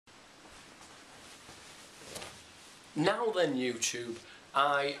Now then YouTube,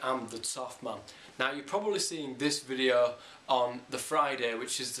 I am the Toff Man. Now you're probably seeing this video on the Friday,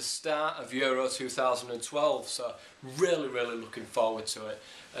 which is the start of Euro 2012, so really looking forward to it.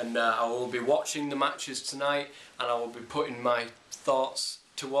 And I will be watching the matches tonight, and I will be putting my thoughts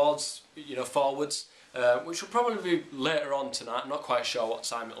towards, forwards, which will probably be later on tonight. I'm not quite sure what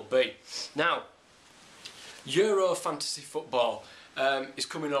time it'll be. Now, Euro fantasy football is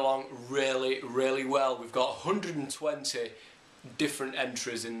coming along really well. We've got 120 different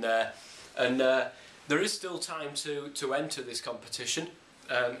entries in there, and there is still time to enter this competition.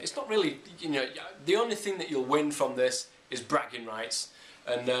 It's not really, the only thing that you'll win from this is bragging rights,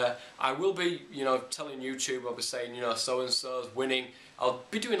 and I will be, telling YouTube, I'll be saying, so and so's winning. I'll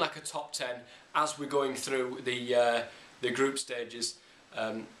be doing like a top 10 as we're going through the group stages.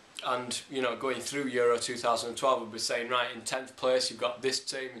 And going through Euro 2012, we'll be saying, right, in 10th place you've got this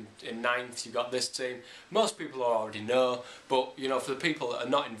team, in 9th you've got this team. Most people already know, but for the people that are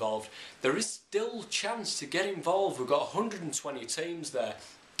not involved, there is still a chance to get involved. We've got 120 teams there.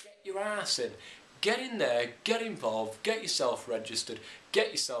 Get your arse in, get in there, get involved, get yourself registered,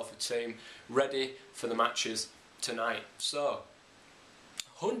 get yourself a team ready for the matches tonight. So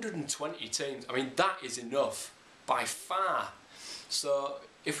 120 teams, I mean, that is enough by far. So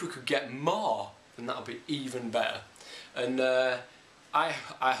if we could get more, then that'll be even better. And I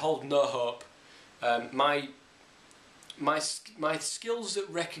hold no hope. My skills at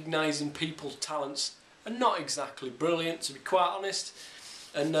recognising people's talents are not exactly brilliant, to be quite honest.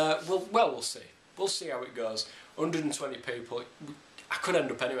 And we'll see. We'll see how it goes. 120 people. I could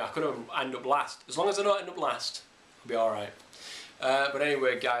end up anyway. I could end up last. As long as I don't end up last, I'll be all right. But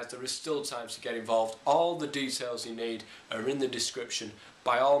anyway guys, there is still time to get involved. All the details you need are in the description.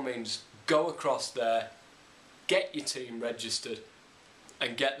 By all means, go across there, get your team registered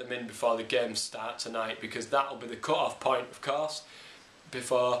and get them in before the games start tonight, because that'll be the cut-off point, of course,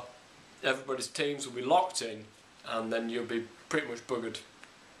 before everybody's teams will be locked in, and then you'll be pretty much buggered.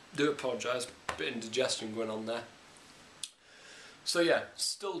 Do apologise, a bit of indigestion going on there. So yeah,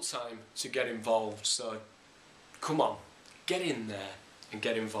 still time to get involved, so come on. Get in there and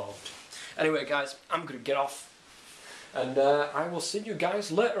get involved. Anyway guys, I'm going to get off, and I will see you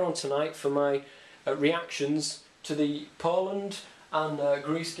guys later on tonight for my reactions to the Poland and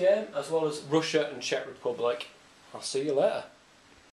Greece game, as well as Russia and Czech Republic. I'll see you later.